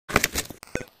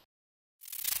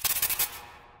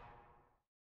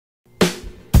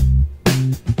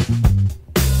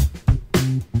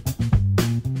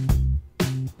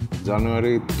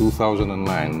January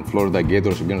 2009, Florida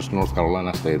Gators against North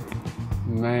Carolina State.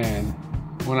 Man,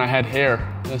 when I had hair.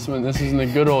 This is in the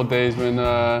good old days when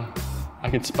I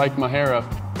could spike my hair up.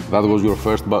 That was your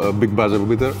first big buzzer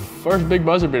beater? First big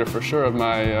buzzer beater for sure of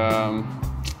my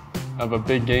of a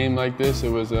big game like this.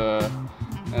 It was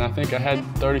and I think I had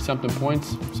 30-something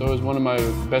points, so it was one of my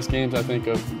best games I think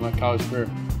of my college career.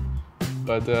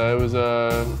 But it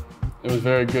was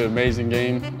very good, amazing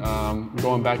game,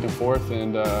 going back and forth,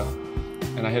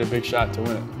 and I hit a big shot to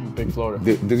win it, a big floater.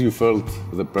 Did you felt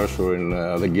the pressure in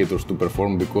the Gators to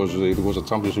perform because it was a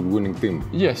championship winning team?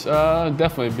 Yes,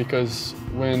 definitely, because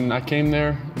when I came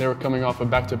there, they were coming off a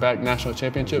back-to-back national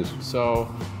championship. Yes. So,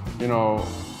 you know,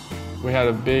 we had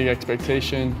a big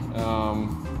expectation,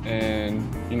 and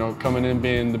you know, coming in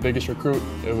being the biggest recruit,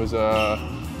 it was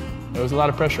a lot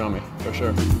of pressure on me, for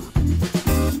sure.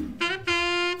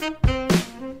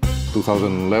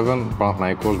 2011,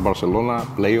 Panathinaikos Barcelona,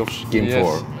 playoffs, game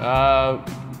 4.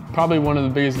 Probably one of the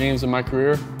biggest games of my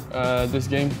career, this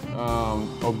game.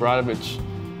 Obradovic,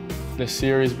 the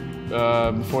series,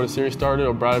 before the series started,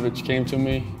 Obradovic came to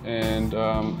me, and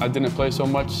I didn't play so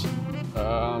much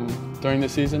during the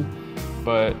season,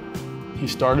 but he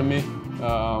started me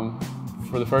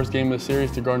for the first game of the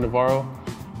series to guard Navarro,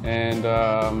 and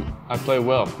I played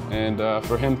well. And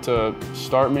for him to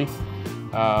start me,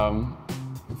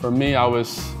 for me, I was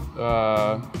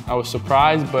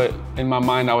surprised, but in my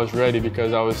mind, I was ready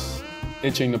because I was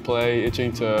itching to play,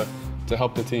 itching to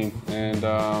help the team. And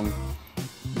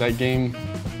that game,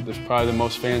 there's probably the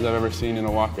most fans I've ever seen in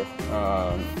Oaxaca.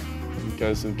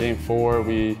 Because in game 4,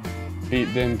 we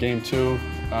beat them game 2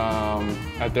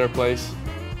 at their place,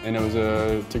 and it was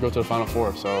to go to the Final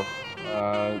Four. So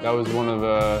that was one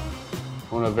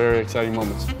of very exciting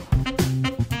moments.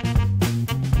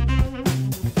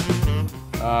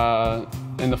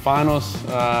 In the finals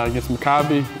against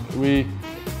Maccabi,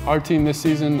 our team this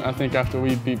season, I think after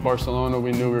we beat Barcelona,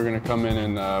 we knew we were going to come in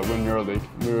and win EuroLeague.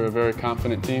 We were a very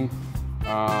confident team.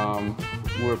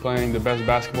 We were playing the best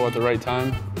basketball at the right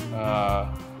time,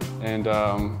 and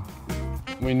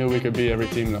we knew we could beat every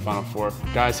team in the Final Four.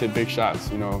 Guys hit big shots.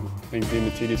 You know, I think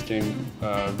Dimitridis came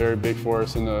very big for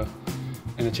us in the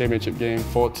championship game.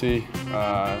 Fulti,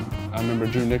 I remember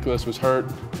Drew Nicholas was hurt,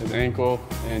 his ankle,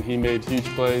 and he made huge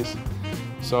plays.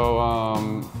 So,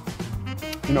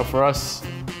 you know, for us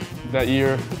that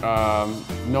year,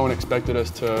 no one expected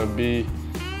us to be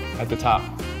at the top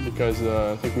because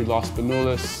I think we lost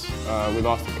Benulis, we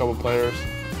lost a couple players,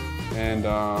 and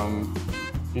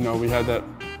you know, we had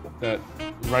that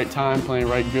right time, playing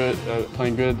good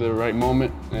at the right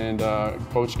moment, and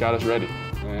coach got us ready,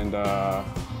 and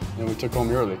we took home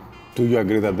early. Do you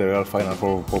agree that the real final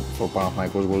for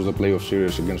Panathinaikos was the playoff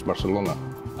series against Barcelona?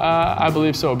 I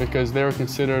believe so, because they were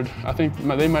considered, I think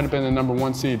they might have been the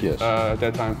 #1 seed. Yes. At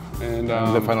that time. And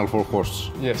the Final Four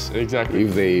hosts. Yes, exactly.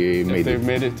 If they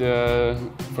made it,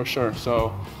 for sure.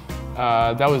 So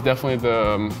that was definitely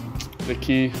the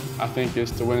key, I think,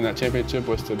 is to win that championship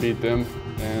was to beat them.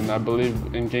 And I believe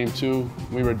in game 2,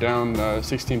 we were down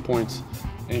 16 points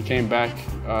and came back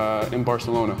in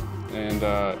Barcelona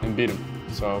and beat them.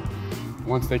 So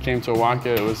once they came to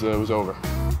Oaxaca, it was over.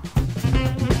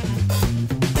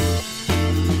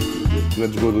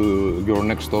 Let's go to your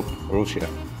next stop, Russia.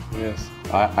 Yes.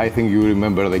 I think you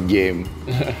remember the game.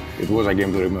 It was a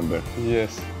game to remember.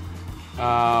 Yes.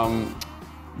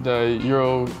 The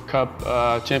Euro Cup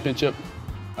championship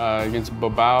against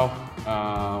Bilbao.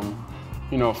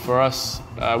 You know, for us,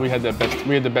 we had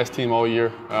the best team all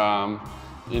year.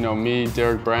 You know, me,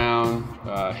 Derek Brown,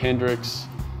 Hendricks,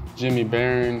 Jimmy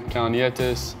Barron,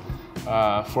 Calathes.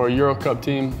 For a Euro Cup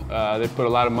team, they put a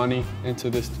lot of money into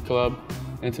this club,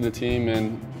 into the team,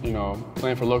 and you know,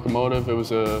 playing for Lokomotiv, it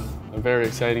was a very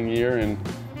exciting year, and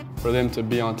for them to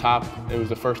be on top, it was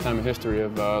the first time in history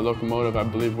of Lokomotiv, I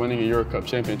believe, winning a Euro Cup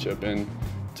championship and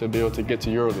to be able to get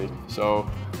to EuroLeague. So,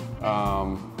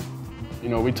 you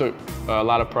know, we took a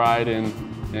lot of pride in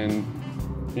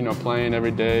you know, playing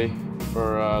every day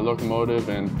for Lokomotiv,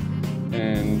 and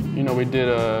you know, we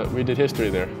did history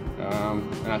there,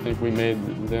 and I think we made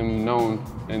them known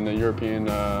in the European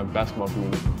basketball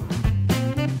community.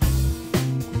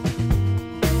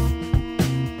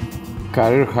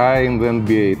 Career high in the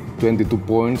NBA, 22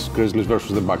 points, Grizzlies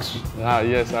versus the Bucks.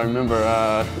 Yes, I remember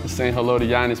saying hello to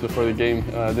Giannis before the game,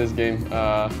 this game.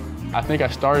 I think I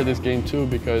started this game too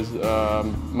because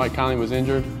Mike Conley was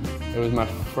injured. It was my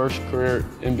first career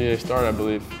NBA start, I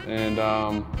believe. And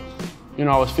you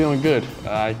know, I was feeling good.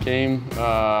 I came,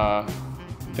 I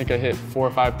think I hit 4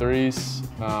 or 5 threes.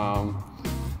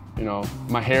 You know,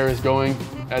 my hair is going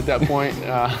at that point.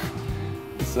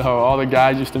 So all the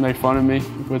guys used to make fun of me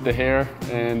with the hair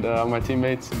and my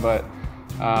teammates, but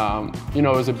you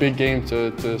know, it was a big game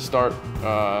to start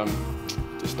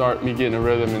me getting a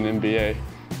rhythm in the NBA.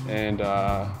 And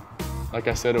like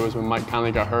I said, it was when Mike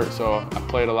Conley got hurt, so I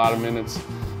played a lot of minutes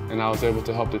and I was able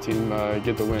to help the team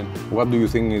get the win. What do you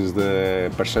think is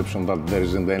the perception that there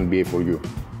is in the NBA for you?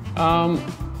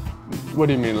 What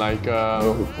do you mean, like?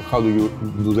 How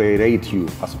do they rate you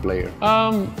as a player?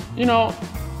 You know,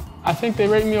 I think they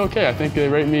rate me okay. I think they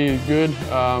rate me good,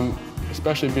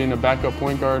 especially being a backup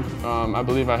point guard. I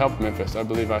believe I helped Memphis. I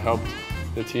believe I helped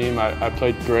the team. I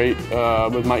played great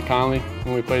with Mike Conley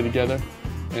when we played together.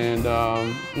 And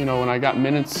you know, when I got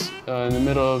minutes in the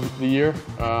middle of the year,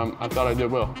 I thought I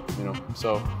did well. You know,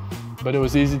 so, but it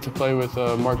was easy to play with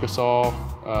Marc Gasol,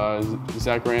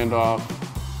 Zach Randolph.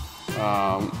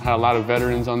 Had a lot of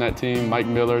veterans on that team, Mike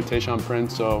Miller, Tayshaun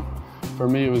Prince. So for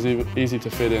me, it was easy to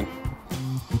fit in.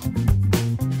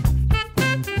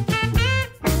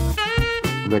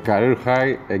 The career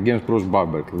high against Bruce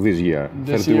Babbitt this year,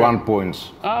 31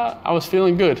 points. I was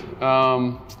feeling good.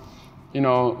 You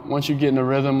know, once you get in a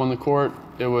rhythm on the court,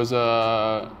 it was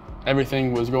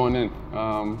everything was going in.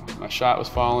 My shot was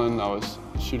falling. I was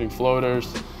shooting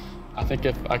floaters. I think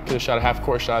if I could have shot a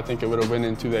half-court shot, I think it would have went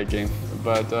into that game.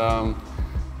 But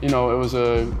you know, it was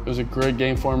a great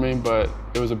game for me, but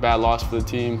it was a bad loss for the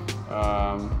team.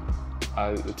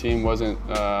 The team wasn't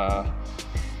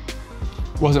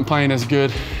playing as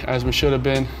good as we should have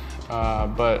been.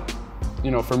 But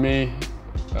you know, for me,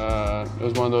 it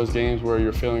was one of those games where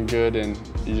you're feeling good and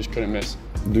you just couldn't miss.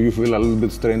 Do you feel a little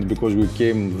bit strange because you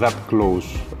came that close,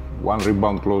 one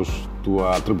rebound close to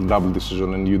a triple-double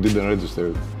decision, and you didn't register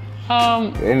it?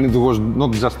 And it was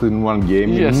not just in one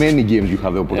game. Yes. In many games you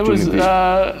had the opportunity. It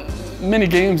was many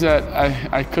games that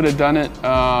I could have done it,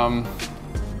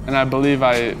 and I believe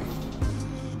I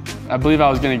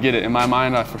was going to get it. In my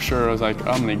mind, I for sure was like,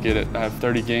 I'm going to get it. I have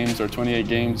 30 games or 28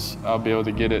 games. I'll be able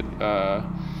to get it.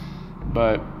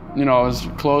 But you know, I was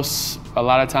close a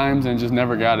lot of times and just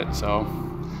never got it. So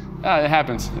it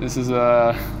happens. This is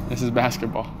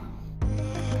basketball.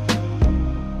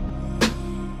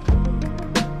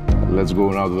 Let's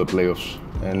go now to the playoffs.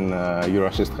 And your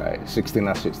assist high, 16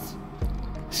 assists.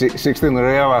 16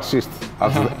 real assists,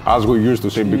 as we used to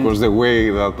say, because the way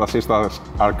that assists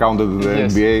are counted in the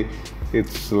Yes. NBA,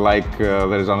 it's like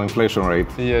there is an inflation rate.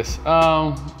 Yes.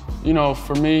 You know,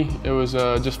 for me, it was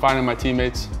just finding my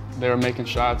teammates. They were making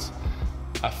shots.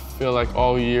 I feel like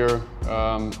all year,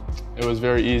 it was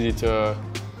very easy to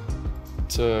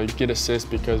get assists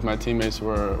because my teammates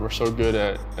were so good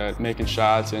at making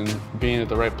shots and being at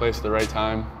the right place at the right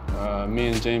time. Me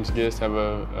and James Gist have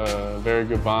a very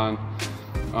good bond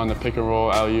on the pick and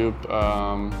roll, alley-oop.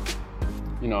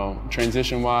 You know,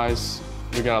 transition-wise,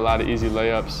 we got a lot of easy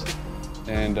layups,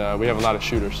 and we have a lot of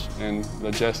shooters. And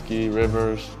Lejeski,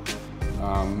 Rivers,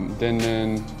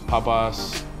 Denman,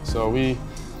 Papas. So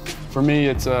for me,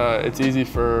 it's easy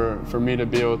for me to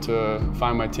be able to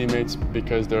find my teammates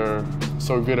because they're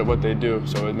so good at what they do.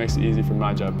 So it makes it easy for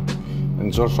my job. And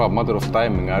it's also a matter of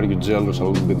timing. Are you jealous a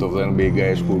little bit of the NBA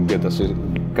guys who get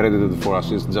credited for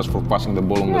assists just for passing the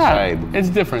ball on the side? It's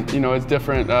different. You know, it's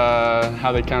different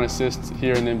how they count assists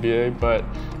here in the NBA. But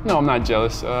no, I'm not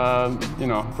jealous. You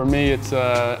know, for me, it's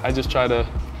I just try to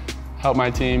help my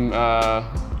team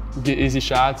get easy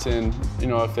shots, and you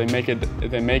know, if they make it,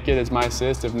 it's my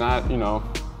assist. If not, you know,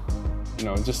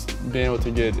 just being able to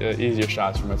get easier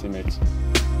shots from my teammates.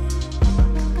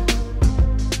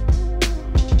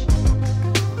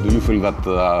 Do you feel that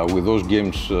with those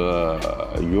games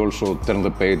you also turn the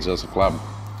page as a club?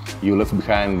 You left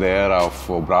behind the era of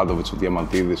Obradovic,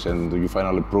 Diamantidis, and you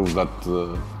finally proved that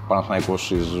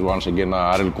Panathinaikos is once again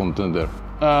a real contender.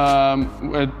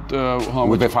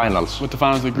 With the finals. With the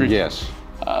finals of the Greek. Yes.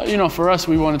 You know, for us,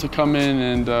 we wanted to come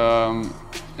in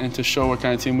and to show what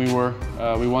kind of team we were.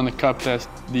 We won the cup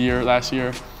last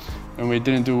year, and we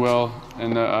didn't do well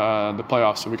in the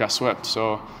playoffs, so we got swept.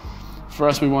 So for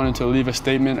us, we wanted to leave a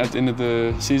statement at the end of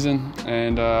the season,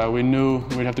 and we knew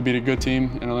we'd have to beat a good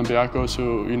team in Olympiacos,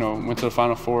 who went to the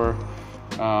Final Four,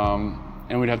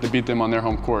 and we'd have to beat them on their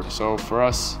home court. So for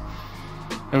us,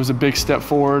 it was a big step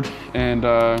forward, and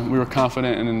we were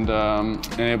confident and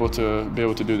able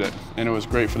to do that. And it was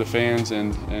great for the fans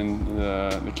and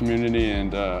the community,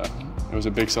 and it was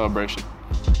a big celebration.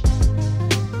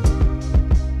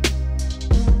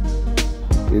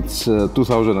 It's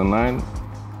 2009.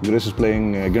 Greece is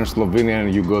playing against Slovenia,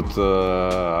 and you got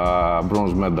a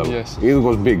bronze medal. Yes. It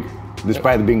was big,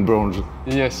 despite being bronze.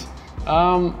 Yes.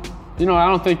 I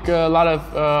don't think a lot of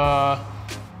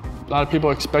lot of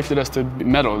people expected us to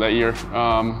medal that year.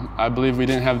 I believe we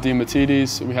didn't have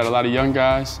Diamantidis. We had a lot of young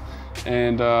guys,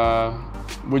 and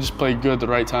we just played good at the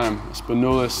right time.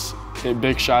 Spanoulis hit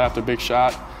big shot after big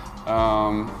shot.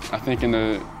 I think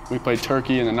we played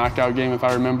Turkey in the knockout game, if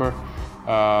I remember.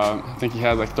 I think he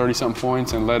had like 30-something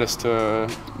points and led us to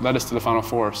the Final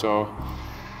Four. So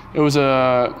it was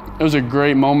a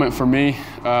great moment for me,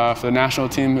 for the national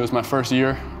team. It was my first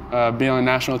year being on the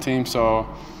national team. So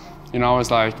I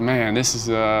was like, man, this is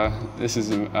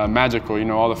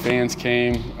magical. All the fans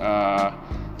came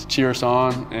to cheer us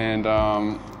on, and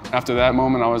after that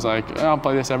moment, I was like, I'll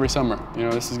play this every summer.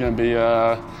 This is going to be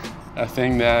a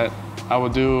thing that I will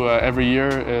do every year,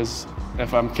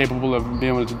 if I'm capable of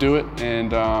being able to do it,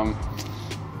 and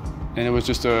it was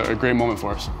just a great moment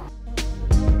for us.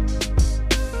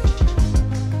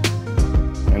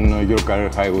 And your career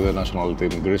high with the national team,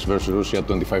 Greece versus Russia,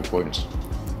 25 points.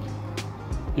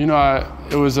 It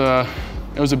was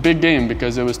a big game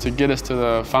because it was to get us to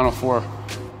the Final Four,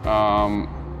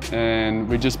 and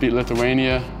we just beat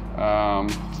Lithuania.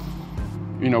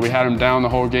 We had them down the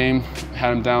whole game,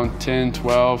 had them down 10,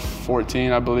 12,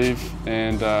 14, I believe,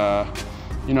 and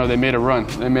they made a run.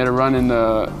 They made a run in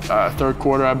the third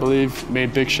quarter, I believe,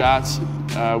 made big shots.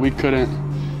 We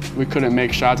couldn't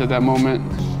make shots at that moment.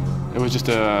 It was just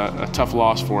a tough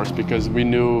loss for us because we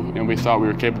knew and we thought we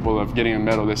were capable of getting a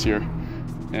medal this year.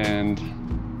 And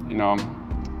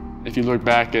if you look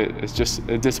back, it's just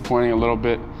disappointing a little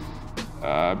bit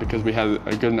because we had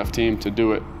a good enough team to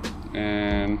do it.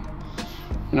 And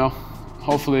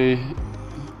hopefully,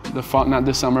 not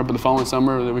this summer, but the following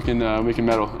summer, that we can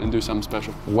medal and do something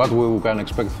special. What we can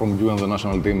expect from you and the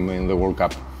national team in the World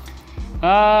Cup?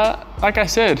 Like I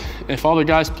said, if all the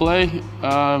guys play,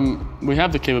 we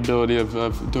have the capability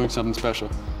of doing something special.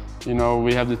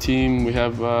 We have the team, we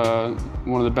have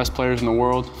one of the best players in the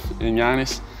world in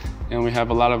Giannis, and we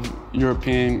have a lot of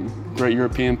great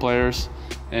European players,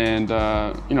 and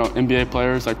NBA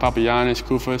players like Papagiannis,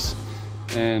 Koufos,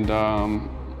 and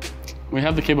we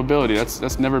have the capability.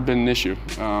 That's never been an issue.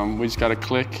 We just got to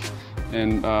click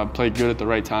and play good at the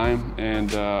right time,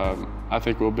 and I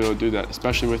think we'll be able to do that,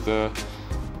 especially with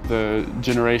the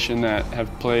generation that have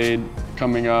played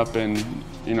coming up, and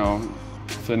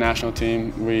for the national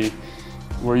team,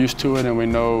 we're used to it and we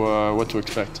know what to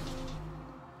expect.